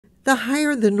The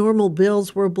higher-than-normal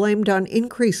bills were blamed on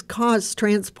increased costs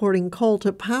transporting coal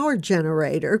to power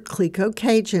generator Cleco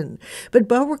Cajun. But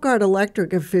Beauregard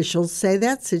Electric officials say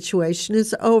that situation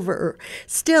is over.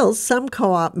 Still, some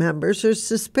co-op members are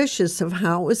suspicious of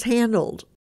how it was handled.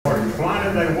 Why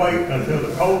did they wait until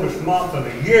the coldest month of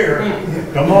the year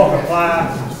to multiply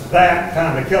that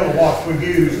times the kilowatts we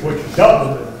use, which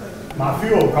doubled my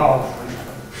fuel cost?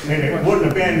 And it wouldn't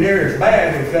have been near as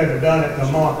bad if they'd have done it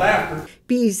the month after.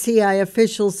 BECI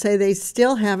officials say they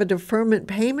still have a deferment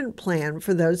payment plan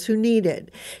for those who need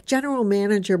it. General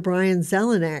Manager Brian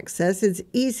Zelenak says it's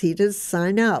easy to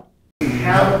sign up. We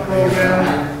have a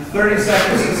program, 30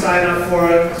 seconds to sign up for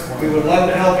it. We would love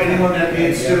to help anyone that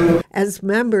needs to. As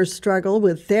members struggle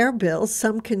with their bills,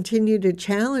 some continue to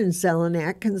challenge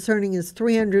Zelenak concerning his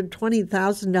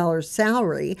 $320,000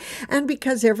 salary, and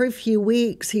because every few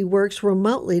weeks he works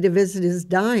remotely to visit his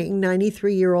dying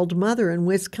 93-year-old mother in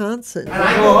Wisconsin. And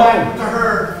I go back to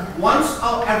her once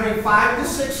every 5 to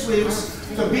 6 weeks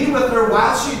to be with her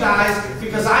while she dies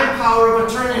because I'm power of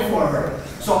attorney for her.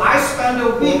 So I spend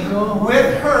a week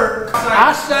with her.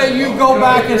 I say you go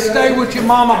back and stay with your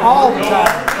mama all the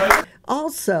time.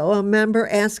 Also, a member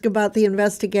asked about the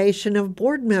investigation of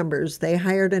board members they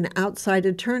hired an outside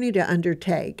attorney to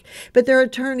undertake. But their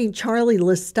attorney, Charlie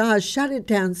Lestage, shut it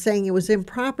down, saying it was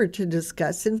improper to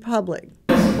discuss in public.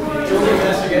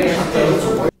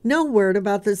 No word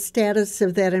about the status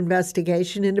of that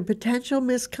investigation into potential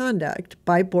misconduct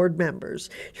by board members.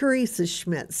 Teresa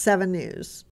Schmidt, 7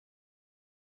 News.